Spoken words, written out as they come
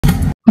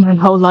My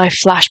whole life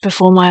flashed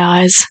before my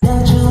eyes.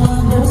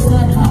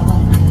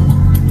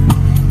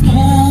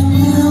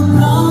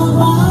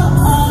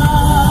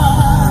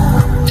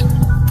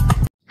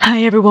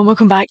 Hi everyone,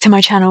 welcome back to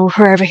my channel.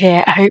 Forever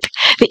here. I hope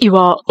that you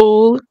are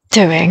all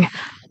doing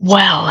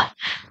well.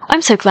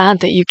 I'm so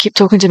glad that you keep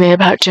talking to me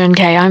about JUN.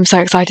 I'm so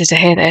excited to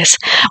hear this.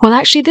 Well,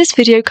 actually, this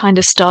video kind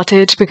of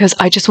started because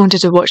I just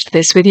wanted to watch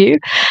this with you.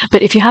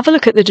 But if you have a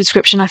look at the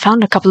description, I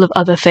found a couple of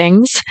other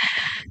things.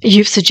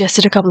 You've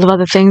suggested a couple of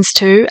other things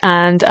too,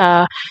 and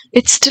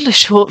it's still a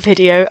short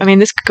video. I mean,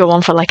 this could go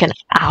on for like an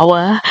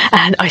hour,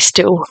 and I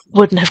still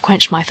wouldn't have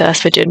quenched my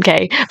thirst for JUN.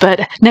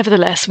 But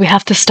nevertheless, we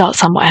have to start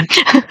somewhere.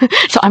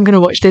 So I'm going to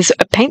watch this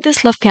Paint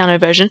This Love piano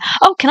version.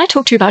 Oh, can I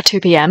talk to you about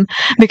 2 PM?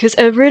 Because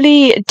a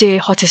really dear,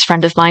 hottest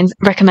friend of mine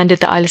recommended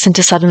that I listen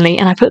to Suddenly,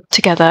 and I put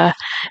together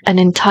an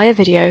entire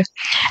video,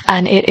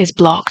 and it is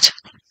blocked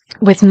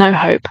with no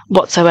hope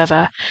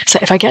whatsoever. So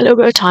if I get a little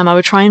bit of time, I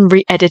would try and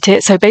re-edit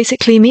it. So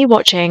basically, me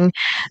watching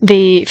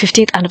the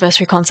 15th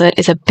anniversary concert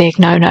is a big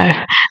no-no.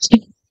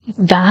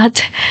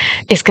 That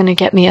is going to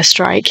get me a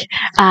strike.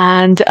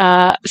 And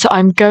so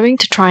I'm going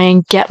to try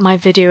and get my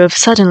video of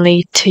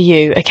Suddenly to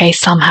you, okay,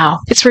 somehow.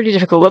 It's really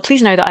difficult, but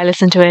please know that I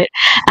listened to it,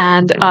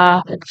 and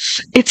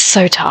it's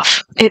so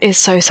tough. It is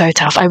so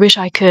tough. I wish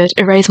I could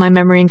erase my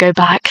memory and go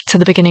back to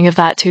the beginning of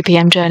that 2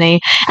 PM journey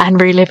and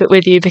relive it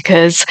with you,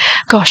 because,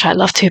 gosh, I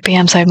love 2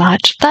 PM so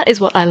much. That is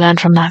what I learned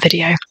from that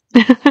video.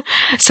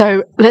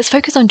 So let's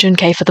focus on JUN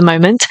for the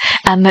moment,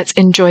 and let's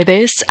enjoy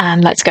this,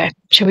 and let's go.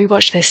 Shall we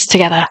watch this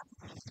together?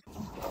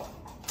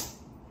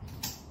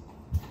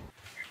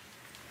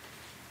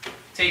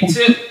 Take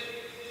 2.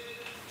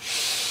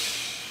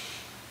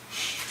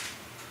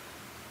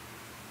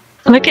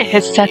 Look at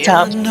his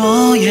setup.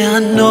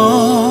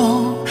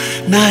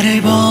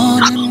 나를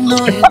보는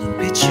너의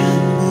눈빛은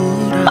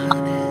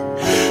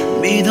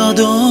불안해.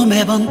 믿어도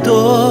매번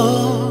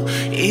또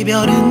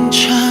이별은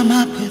참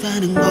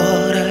아프다는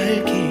걸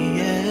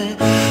알기에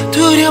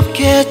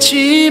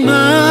두렵겠지만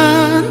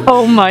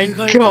Oh my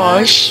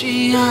gosh.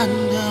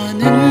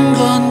 않다는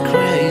건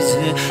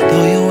crazy.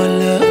 Though you are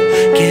love,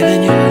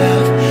 giving your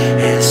love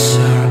is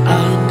so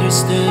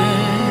understand.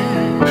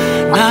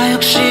 나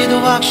역시도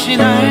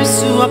확신할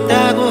수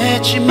없다고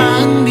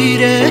했지만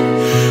미래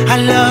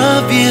I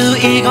love you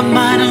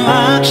이것만은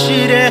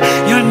확실해.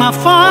 You're my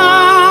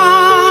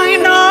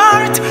fine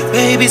art,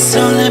 baby, so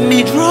let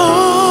me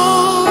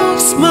draw a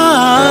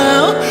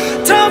smile.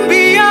 Don't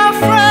be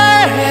afraid.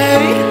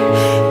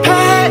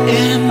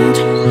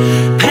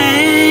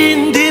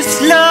 Paint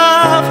this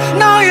love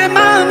너의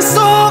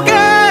마음속에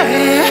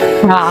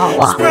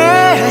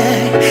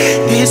Spread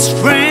this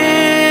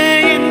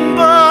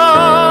rainbow.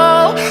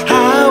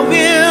 I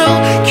will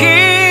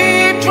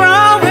keep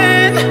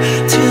drawing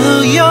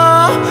till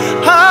your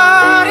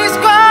heart is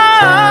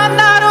gone.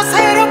 나로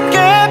새롭게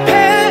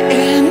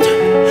paint.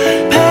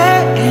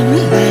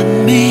 Let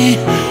me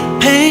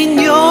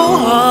paint your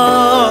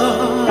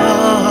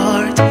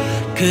heart.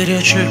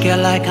 그려줄게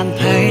like I'm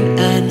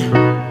painting.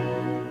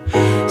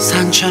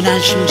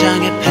 상처난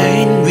심장에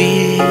paint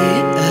위에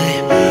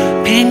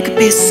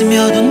핑크빛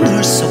스며든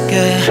물 속에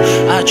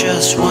I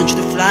just want you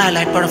to fly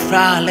like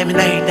butterfly. Let me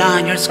lay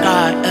down your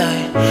sky.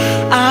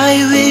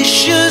 I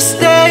wish you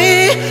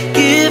stay.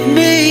 Give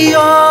me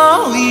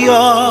all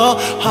your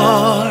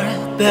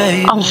heart,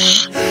 baby.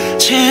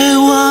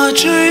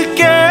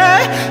 채워줄게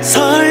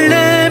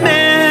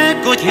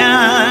설렘의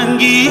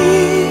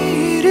꽃향기를.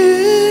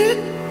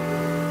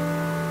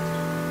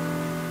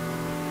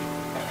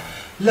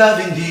 Love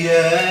in the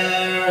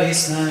air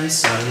is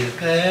nice, a little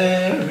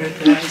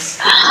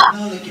paradise.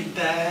 No looking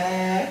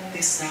back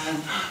this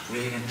time,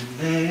 we're gonna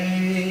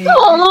make.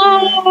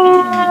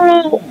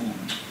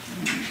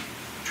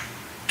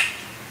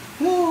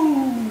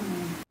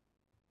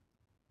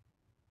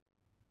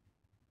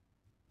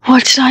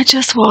 What did I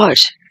just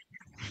watch?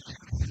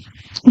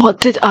 What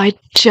did I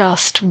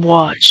just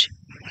watch?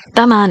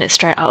 That man is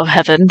straight out of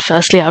heaven.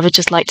 Firstly, I would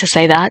just like to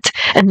say that,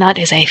 and that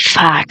is a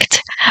fact.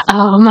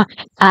 And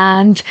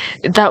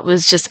that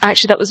was just,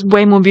 actually, that was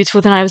way more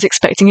beautiful than I was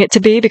expecting it to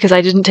be, because I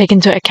didn't take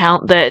into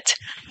account that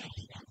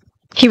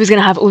he was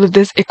going to have all of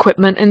this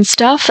equipment and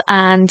stuff,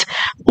 and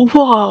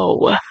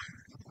whoa,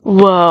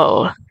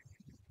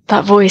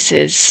 that voice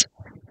is...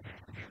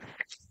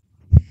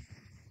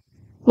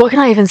 What can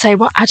I even say?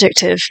 What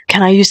adjective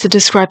can I use to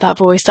describe that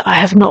voice that I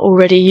have not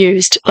already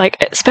used? Like,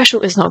 special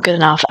is not good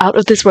enough. Out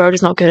of this world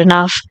is not good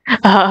enough.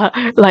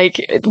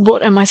 Like,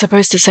 what am I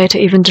supposed to say to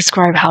even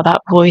describe how that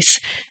voice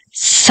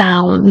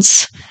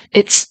sounds?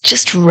 It's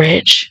just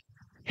rich.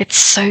 It's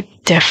so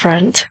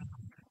different.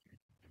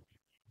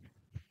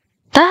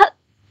 That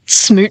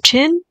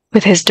smooching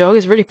with his dog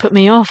has really put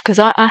me off, because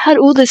I had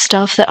all this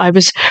stuff that I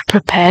was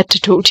prepared to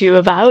talk to you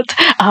about,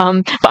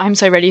 but I'm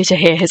so ready to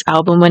hear his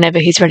album whenever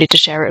he's ready to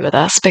share it with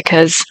us,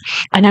 because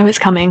I know it's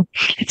coming,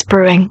 it's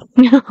brewing.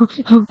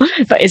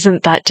 But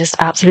isn't that just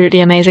absolutely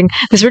amazing?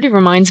 This really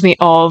reminds me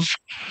of,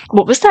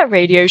 what was that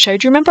radio show?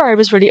 Do you remember I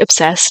was really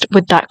obsessed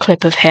with that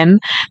clip of him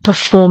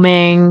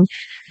performing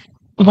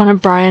one of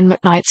Brian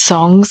McKnight's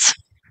songs?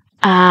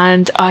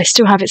 and I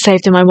still have it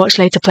saved in my Watch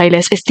Later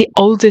playlist. It's the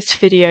oldest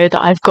video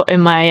that I've got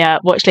in my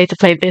Watch Later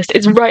playlist.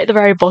 It's right at the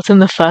very bottom,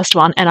 the first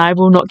one, and I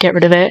will not get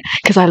rid of it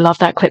because I love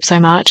that clip so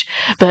much.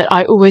 But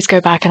I always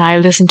go back and I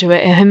listen to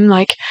it, and him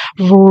like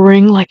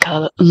roaring like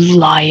a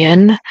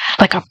lion,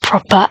 like a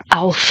proper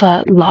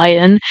alpha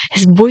lion.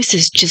 His voice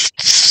is just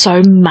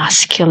so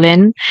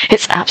masculine.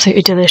 It's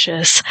absolutely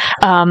delicious.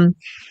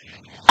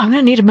 I'm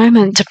going to need a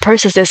moment to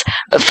process this.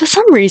 But for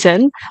some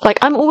reason, like,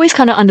 I'm always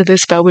kind of under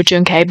this spell with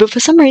JUN, but for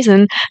some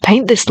reason,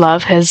 Paint This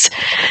Love has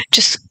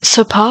just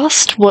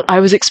surpassed what I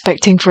was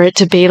expecting for it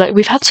to be. Like,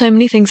 we've had so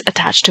many things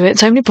attached to it,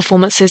 so many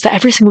performances, that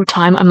every single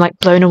time I'm like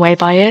blown away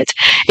by it.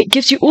 It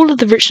gives you all of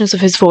the richness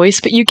of his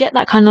voice, but you get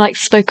that kind of like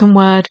spoken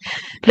word,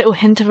 little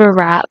hint of a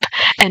rap.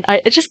 And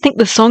I just think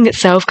the song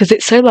itself, because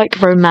it's so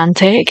like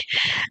romantic,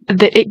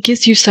 that it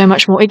gives you so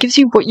much more. It gives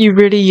you what you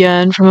really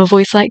yearn from a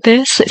voice like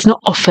this. It's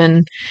not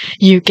often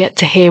you get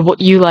to hear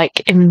what you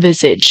like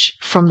envisage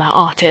from that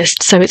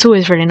artist, so it's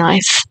always really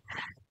nice.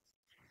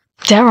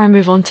 Dare I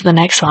move on to the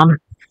next one?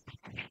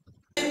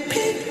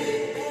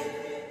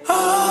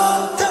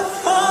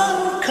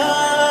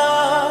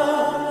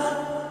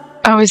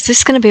 Oh, is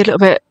this going to be a little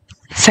bit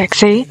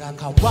sexy?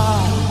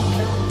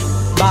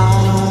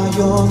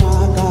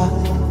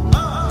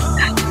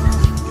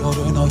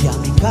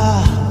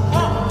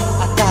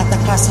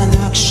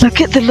 Look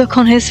at the look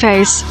on his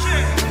face.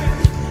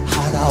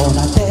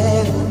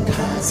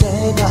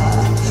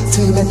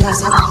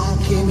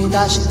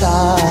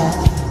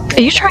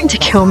 Are you trying to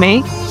kill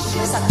me?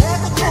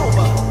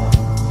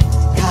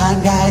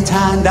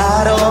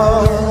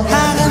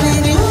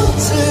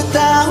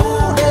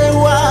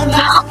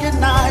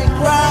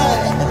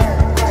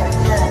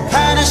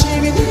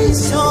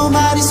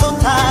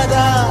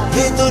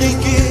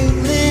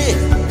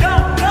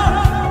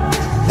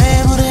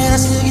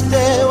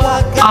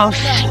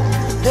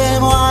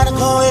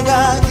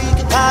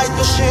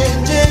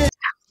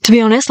 To be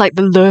honest, like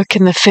the look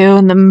and the feel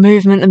and the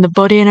movement and the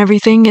body and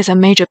everything is a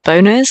major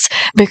bonus,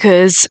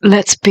 because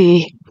let's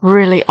be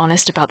really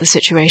honest about the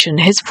situation.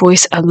 His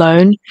voice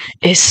alone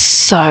is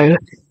so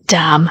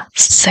damn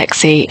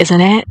sexy,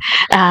 isn't it?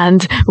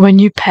 And when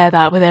you pair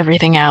that with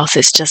everything else,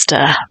 it's just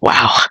a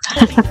wow.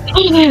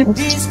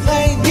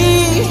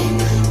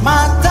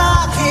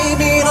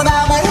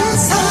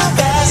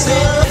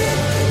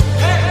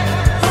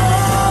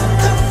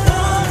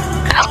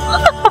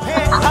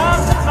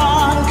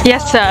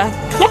 Yes, sir.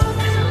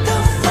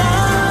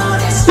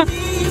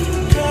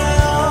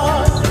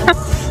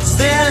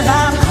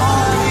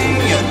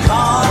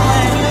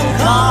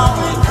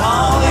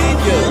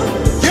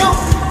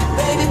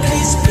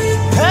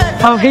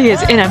 Oh, he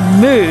is in a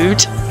mood.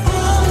 Pick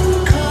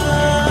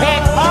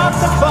up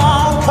the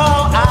phone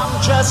call,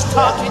 I'm just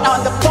talking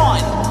on the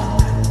phone.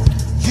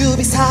 You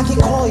사기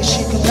恋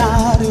しく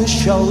なる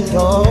衝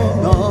動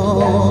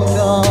の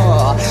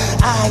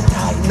会い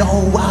たいの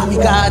は身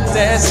勝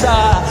手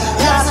さ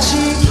優し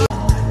い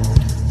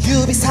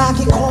指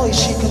先恋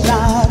しく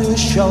なる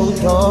衝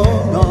動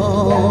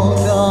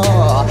の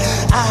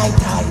会い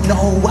たいの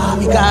は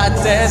身勝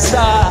手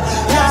さ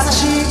優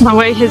しい The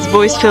way his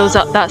voice fills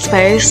up that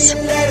space.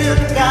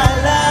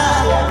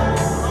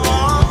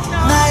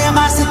悩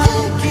ませて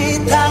き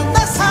たんだ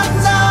散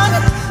々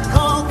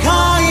後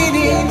悔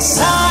に苛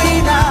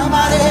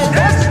まれ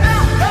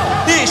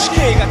意識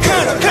がク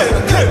ルクル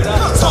ク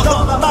ルその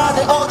まま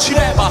で落ちれ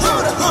ばフ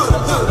ラフラ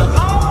フラ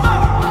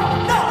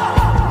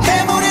眠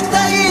りた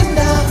いんだ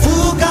深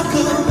く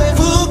へ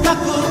深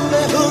く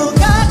へ深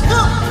く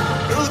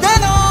腕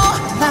の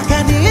中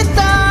にいた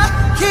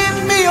君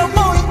を思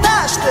い出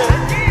して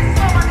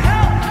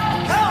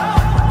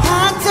果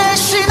て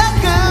しな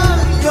く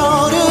夜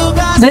が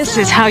This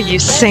is how you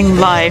sing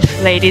live,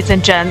 ladies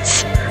and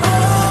gents.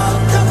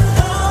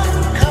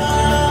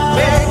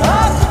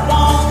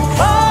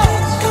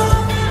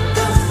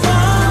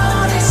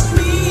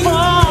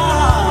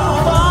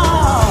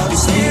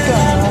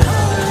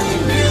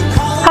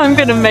 I'm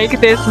gonna make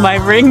this my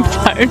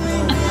ringtone.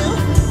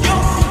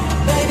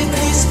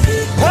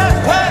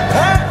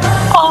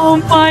 Oh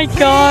my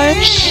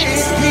gosh.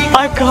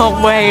 I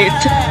can't wait.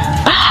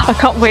 I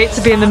can't wait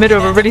to be in the middle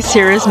of a really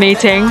serious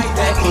meeting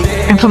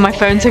and for my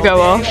phone to go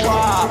off.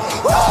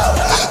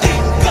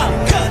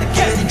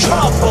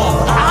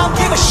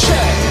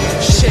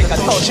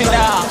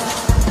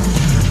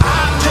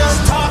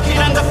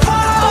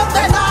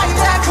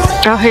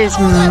 Oh, he's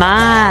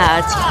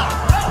mad.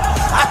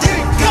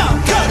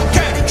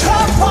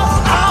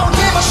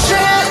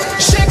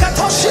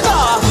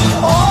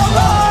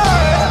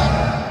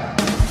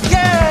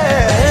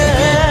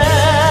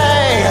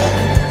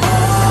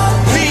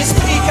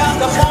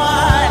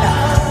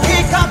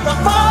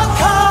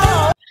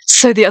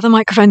 So the other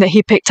microphone that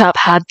he picked up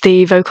had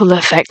the vocal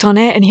effect on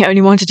it, and he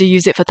only wanted to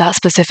use it for that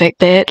specific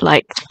bit.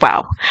 Like,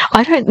 wow.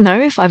 I don't know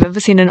if I've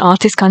ever seen an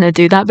artist kind of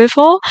do that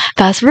before.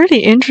 That's really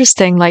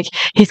interesting. Like,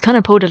 he's kind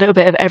of pulled a little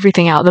bit of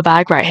everything out of the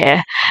bag right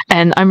here.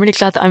 And I'm really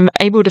glad that I'm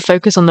able to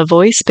focus on the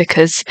voice,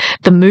 because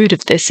the mood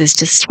of this is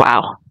just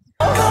wow.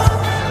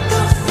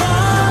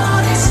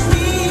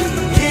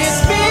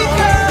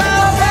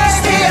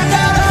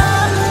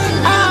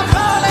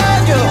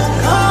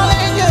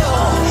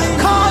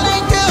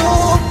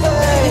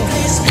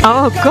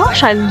 Oh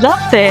gosh, I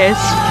love this.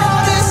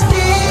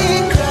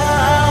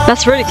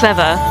 That's really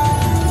clever.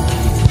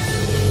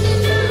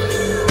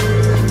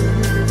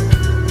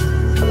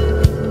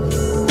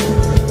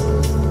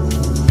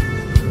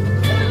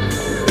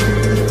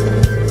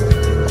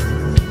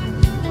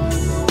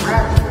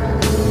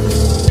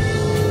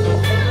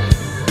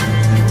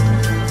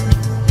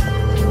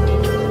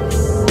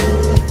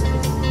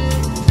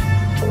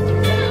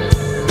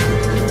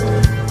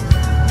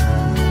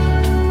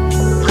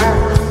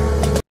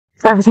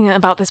 Everything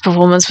about this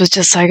performance was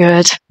just so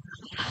good.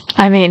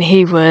 I mean,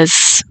 he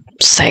was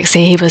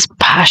sexy, he was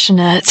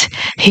passionate,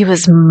 he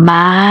was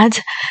mad,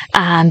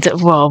 and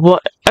well,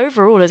 what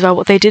overall as well,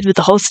 what they did with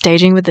the whole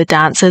staging with the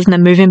dancers and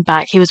then moving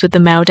back, he was with the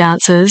male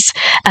dancers,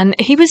 and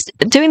he was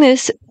doing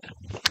this.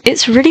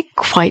 It's really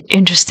quite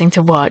interesting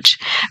to watch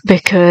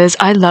because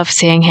I love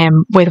seeing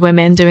him with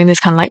women doing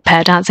this kind of like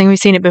pair dancing. We've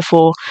seen it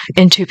before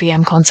in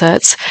 2PM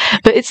concerts,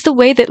 but it's the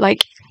way that,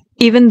 like,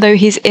 even though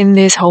he's in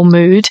this whole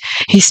mood,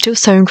 he's still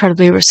so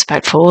incredibly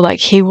respectful. Like,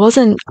 he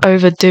wasn't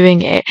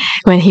overdoing it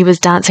when he was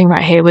dancing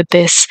right here with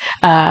this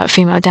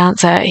female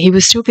dancer. He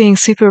was still being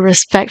super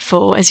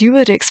respectful, as you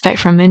would expect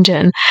from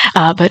Minjin,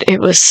 but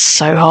it was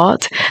so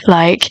hot.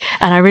 Like,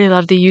 and I really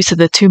love the use of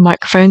the 2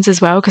 microphones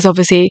as well, because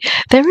obviously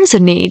there is a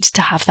need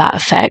to have that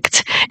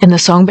effect in the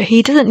song, but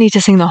he doesn't need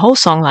to sing the whole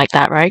song like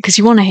that, right? Because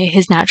you want to hear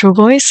his natural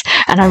voice,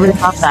 and I really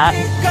love that.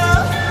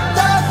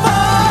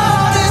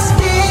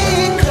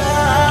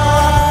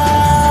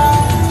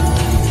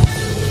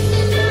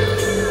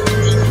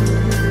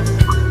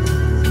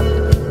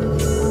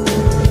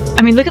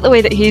 I mean, look at the way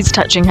that he's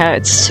touching her.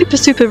 It's super,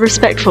 super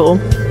respectful.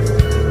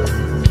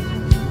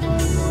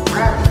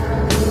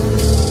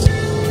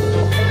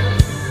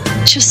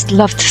 Just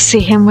love to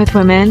see him with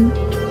women.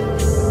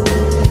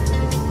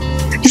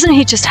 Doesn't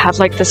he just have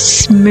like the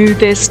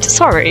smoothest...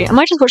 Sorry, am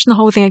I just watching the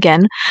whole thing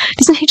again?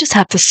 Doesn't he just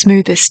have the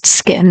smoothest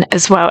skin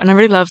as well? And I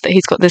really love that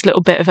he's got this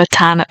little bit of a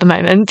tan at the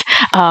moment.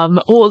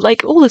 Or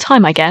like all the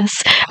time, I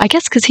guess. I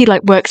guess because he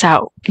like works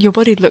out, your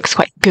body looks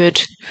quite good.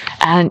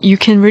 And you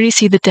can really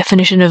see the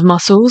definition of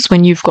muscles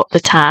when you've got the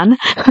tan.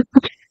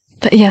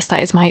 But yes,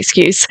 that is my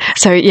excuse.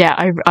 So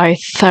yeah, I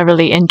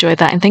thoroughly enjoyed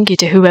that. And thank you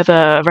to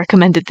whoever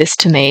recommended this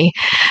to me.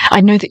 I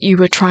know that you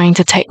were trying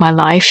to take my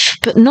life,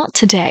 but not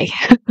today.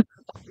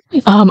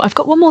 I've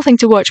got one more thing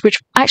to watch, which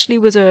actually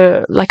was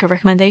a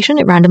recommendation.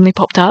 It randomly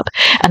popped up,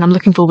 and I'm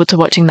looking forward to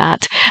watching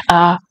that.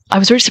 I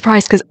was really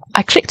surprised because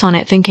I clicked on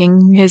it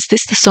thinking, is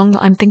this the song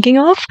that I'm thinking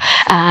of?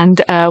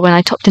 And when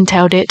I topped and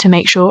tailed it to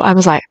make sure, I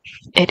was like,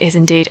 it is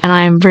indeed. And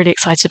I am really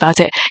excited about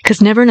it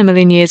because never in a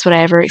million years would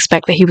I ever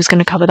expect that he was going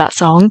to cover that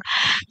song.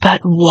 But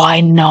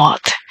why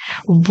not?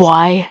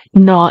 Why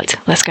not?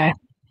 Let's go. You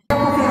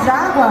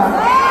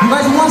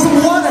guys want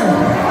some water?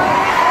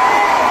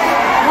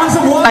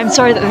 I'm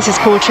sorry that this is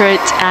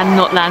portrait and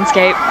not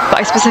landscape, but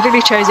I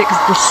specifically chose it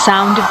because the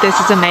sound of this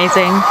is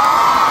amazing.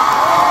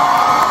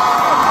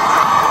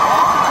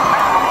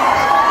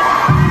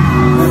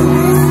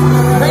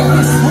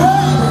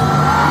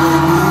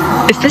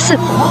 Is this a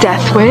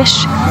death wish?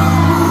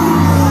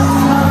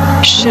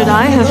 Should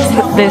I have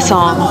put this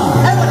on?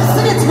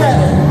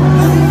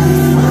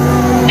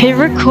 He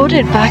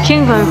recorded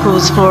backing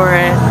vocals for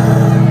it.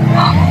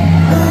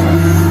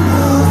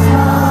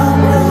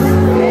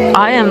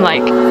 I am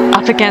like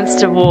up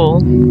against a wall.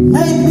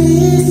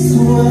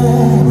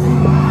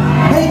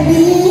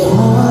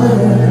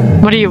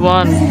 What do you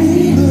want?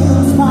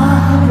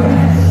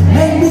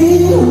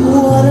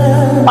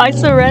 I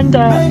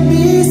surrender.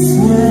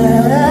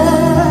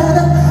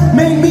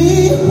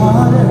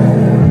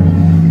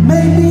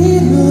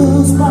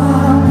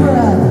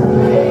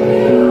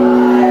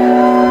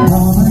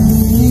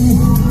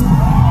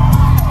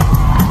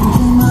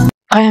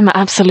 I am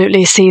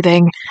absolutely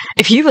seething.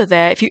 If you were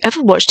there, if you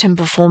ever watched him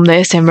perform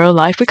this in real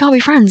life, we can't be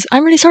friends.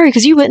 I'm really sorry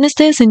because you witnessed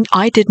this and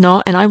I did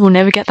not, and I will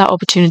never get that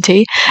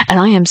opportunity. And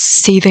I am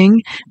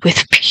seething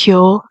with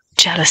pure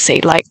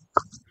jealousy. Like,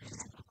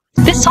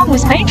 this song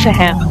was made for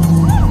him.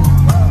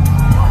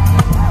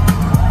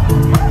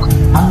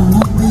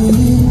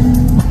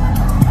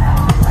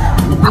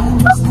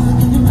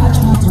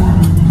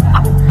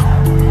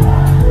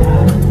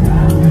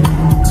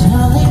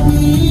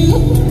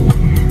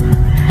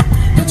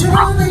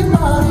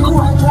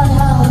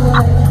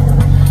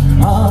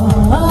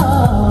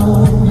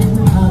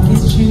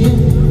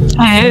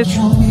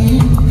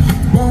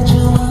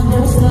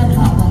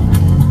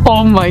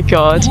 Oh my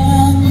god.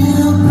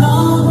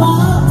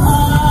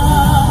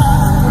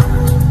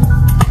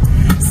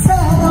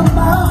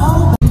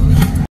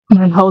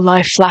 My whole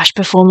life flashed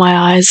before my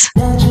eyes.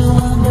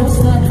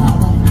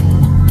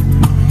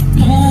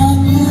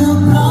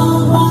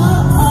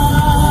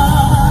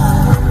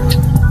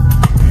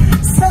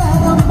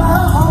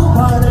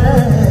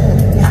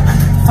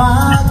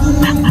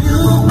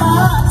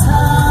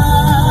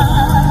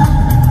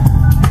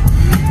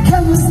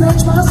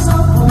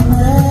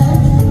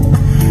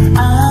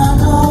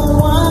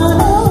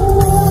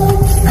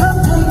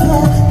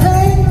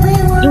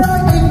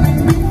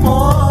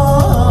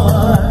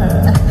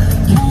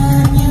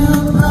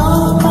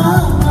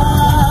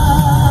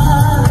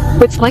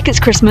 like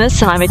it's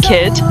Christmas and I'm a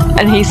kid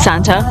and he's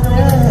Santa.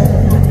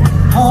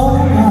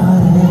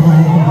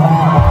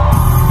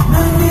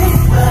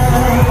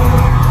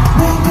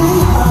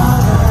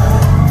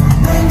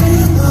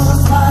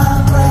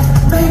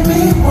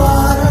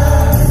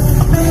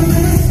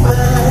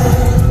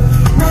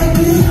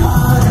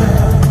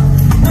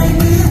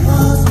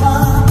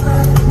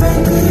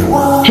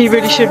 He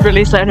really should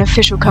release an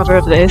official cover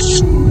of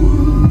this.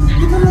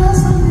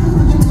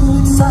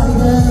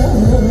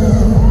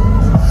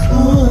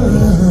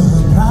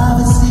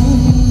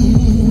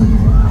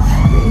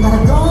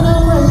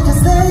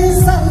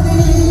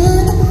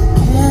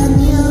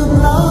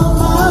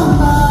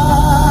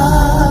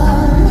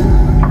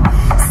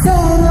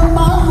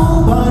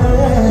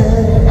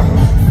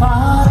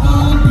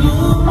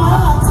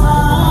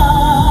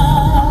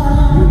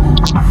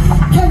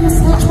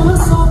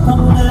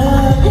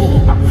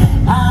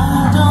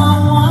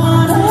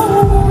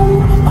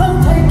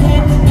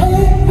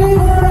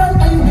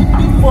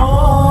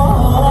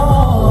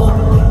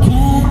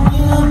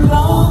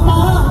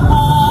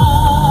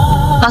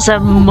 That's a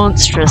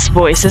monstrous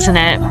voice, isn't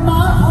it?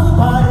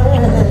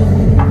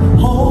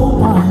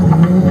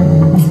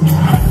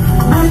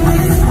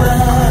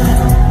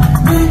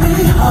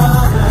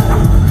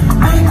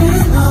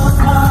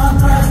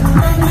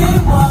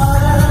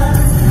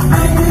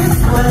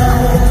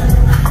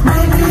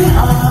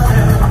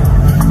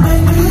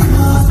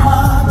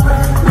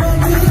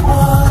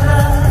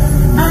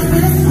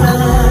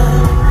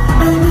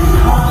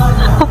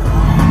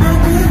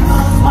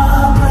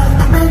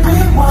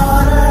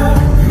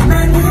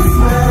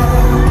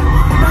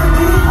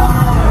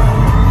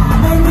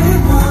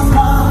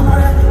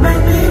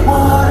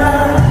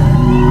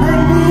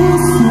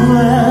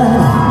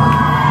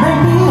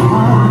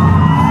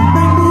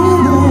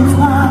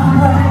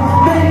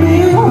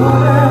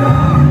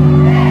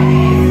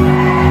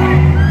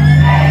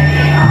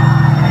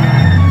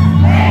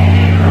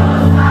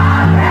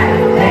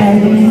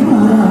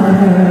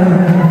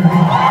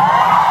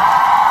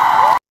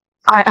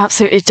 I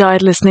absolutely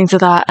died listening to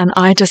that, and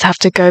I just have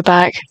to go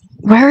back.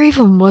 Where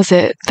even was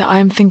it that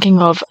I'm thinking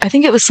of? I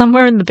think it was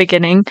somewhere in the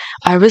beginning.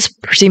 I was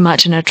pretty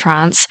much in a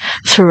trance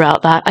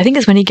throughout that. I think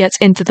it's when he gets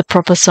into the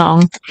proper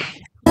song.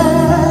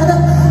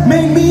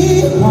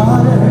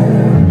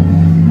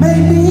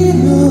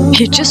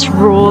 He just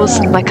roars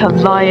like a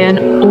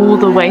lion all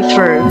the way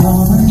through.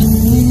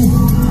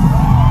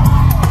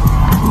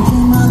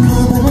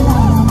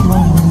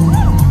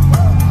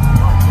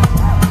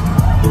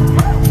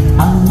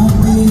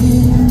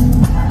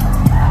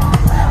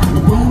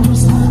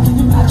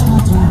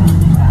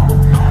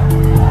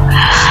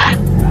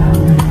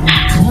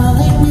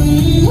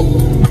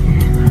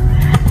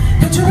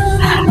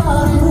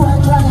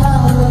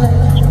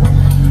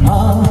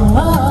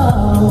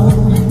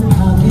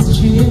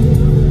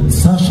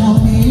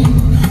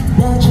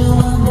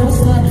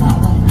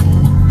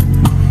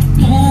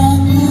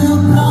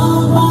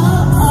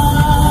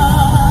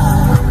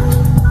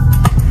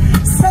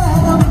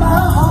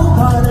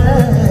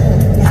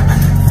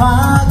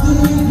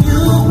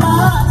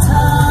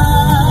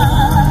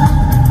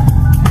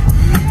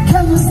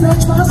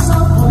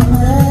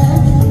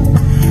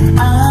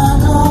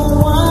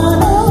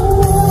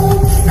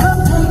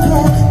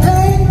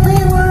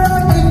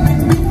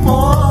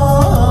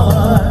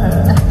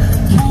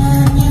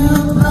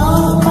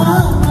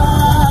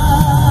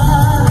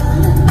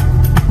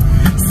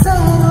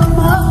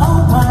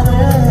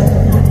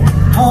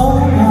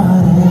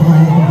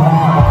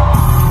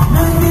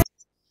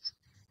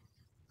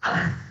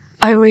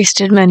 I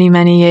wasted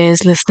many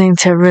years listening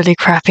to really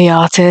crappy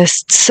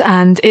artists,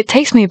 and it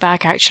takes me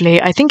back actually.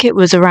 I think it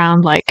was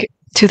around like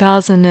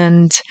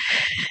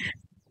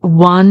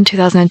 2001,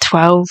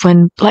 2012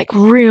 when like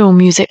real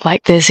music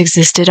like this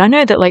existed. I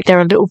know that like there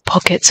are little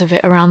pockets of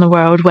it around the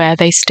world where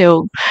they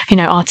still,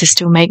 artists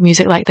still make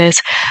music like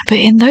this. But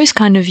in those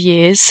kind of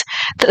years,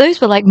 those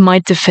were like my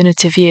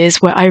definitive years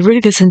where I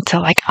really listened to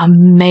like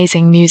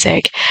amazing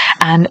music.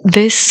 And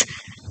this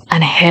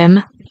and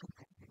him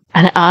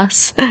and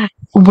us,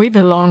 we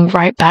belong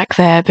right back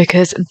there,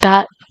 because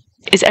that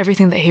is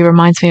everything that he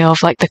reminds me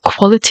of, like the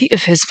quality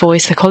of his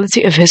voice, the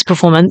quality of his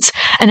performance,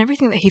 and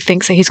everything that he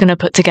thinks that he's going to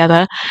put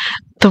together.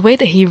 The way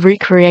that he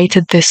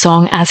recreated this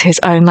song as his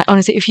own, like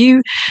honestly, if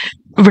you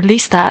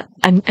release that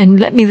and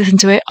let me listen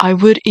to it, I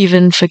would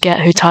even forget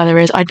who Tyler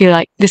is. I'd be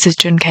like, this is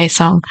JUN K's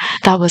song.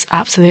 That was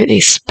absolutely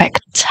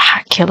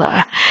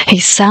spectacular. He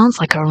sounds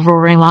like a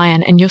roaring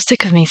lion, and you're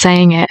sick of me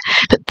saying it,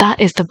 but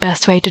that is the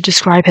best way to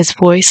describe his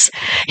voice.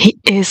 He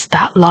is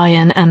that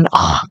lion, and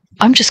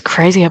I'm just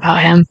crazy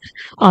about him,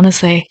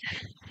 honestly.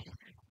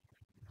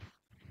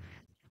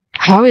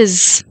 How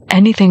is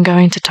anything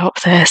going to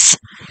top this?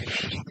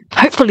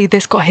 Hopefully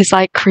this got his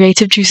like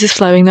creative juices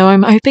flowing, though.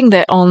 I'm hoping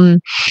that on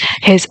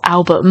his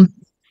album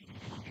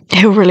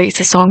he'll release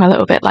a song a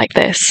little bit like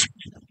this.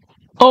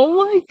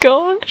 Oh my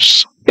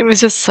gosh, it was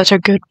just such a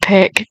good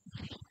pick.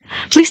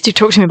 please do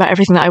talk to me about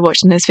everything that I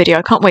watched in this video.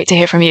 I can't wait to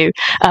hear from you.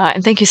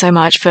 And thank you so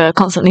much for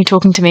constantly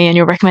talking to me and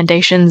your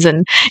recommendations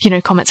and,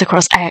 comments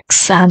across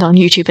X and on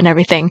YouTube and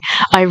everything.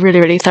 I really,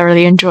 really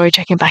thoroughly enjoy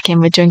checking back in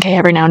with JUN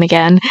every now and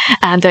again.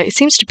 And it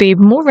seems to be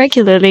more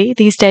regularly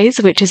these days,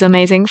 which is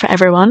amazing for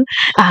everyone.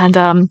 And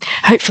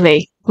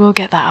hopefully we'll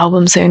get that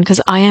album soon, because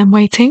I am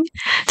waiting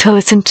to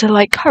listen to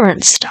like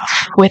current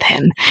stuff with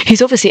him.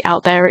 He's obviously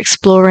out there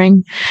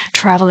exploring,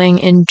 traveling,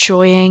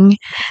 enjoying,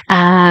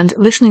 and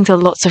listening to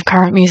lots of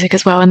current music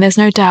as well. And there's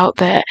no doubt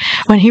that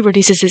when he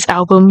releases his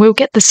album, we'll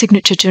get the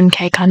signature JUN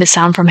kind of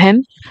sound from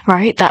him,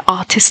 right? That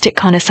artistic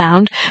kind of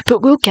sound.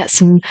 But we'll get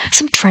some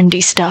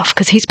trendy stuff,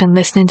 because he's been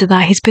listening to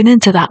that. He's been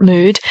into that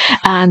mood,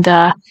 and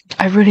I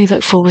really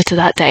look forward to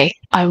that day.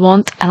 I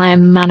want, and I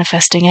am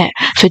manifesting it,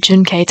 for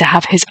JUN to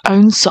have his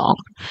own song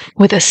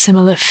with a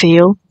similar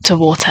feel to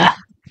Water.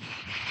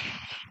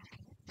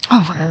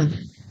 Oh,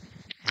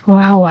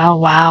 wow. Wow,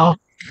 wow,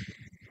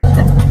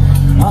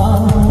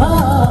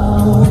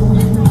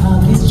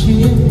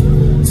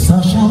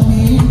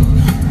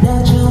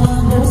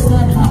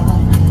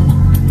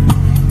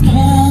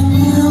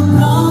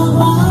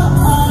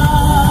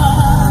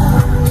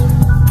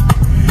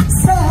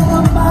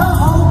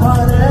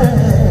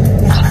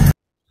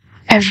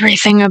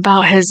 everything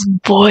about his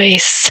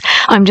voice.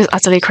 I'm just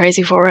utterly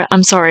crazy for it.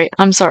 I'm sorry.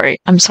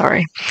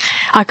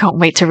 I can't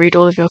wait to read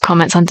all of your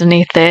comments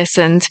underneath this,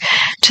 and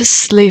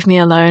just leave me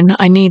alone.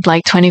 I need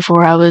like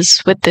 24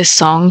 hours with this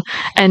song,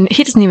 and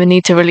he doesn't even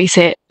need to release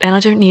it, and I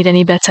don't need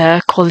any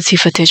better quality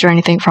footage or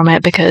anything from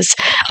it, because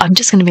I'm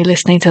just going to be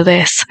listening to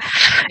this.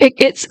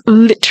 It's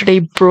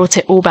literally brought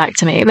it all back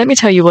to me. Let me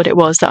tell you what it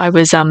was that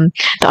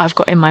I've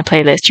got in my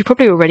playlist. You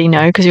probably already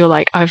know, because you're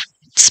like, I've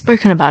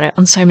spoken about it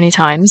on so many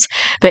times,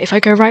 but if I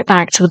go right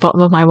back to the bottom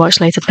of my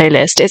Watch Later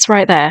playlist, it's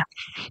right there.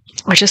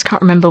 I just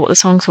can't remember what the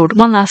song's called.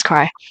 One Last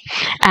Cry.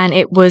 And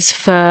it was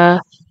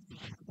for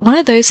one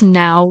of those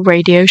Now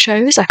radio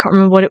shows. I can't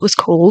remember what it was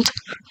called,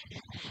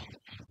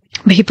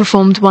 but he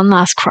performed One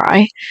Last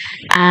Cry,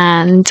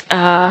 and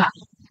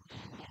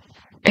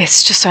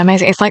it's just so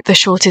amazing. It's like the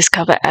shortest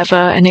cover ever,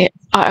 and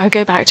I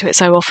go back to it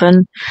so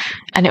often,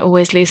 and it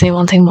always leaves me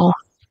wanting more.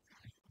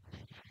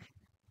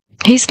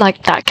 He's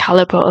like that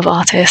caliber of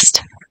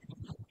artist.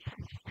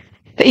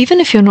 But even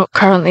if you're not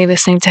currently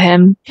listening to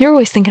him, you're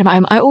always thinking about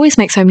him. I always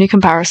make so many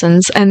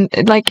comparisons. And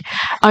like,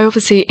 I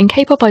obviously, in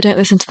K-pop, I don't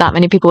listen to that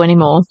many people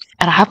anymore.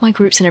 And I have my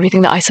groups and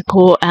everything that I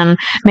support, and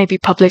maybe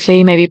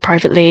publicly, maybe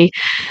privately.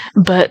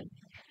 But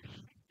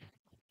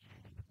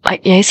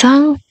like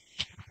Ye-sung,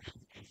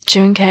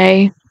 JUN,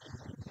 there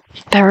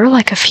are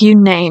like a few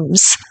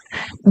names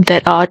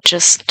that are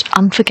just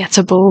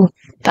unforgettable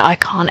that I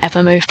can't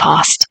ever move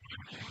past.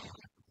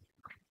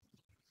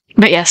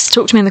 But yes,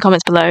 talk to me in the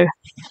comments below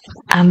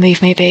and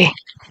leave me be.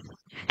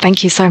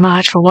 Thank you so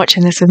much for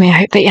watching this with me. I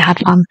hope that you had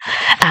fun.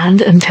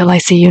 And until I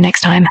see you next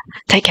time,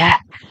 take care.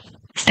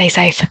 Stay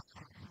safe.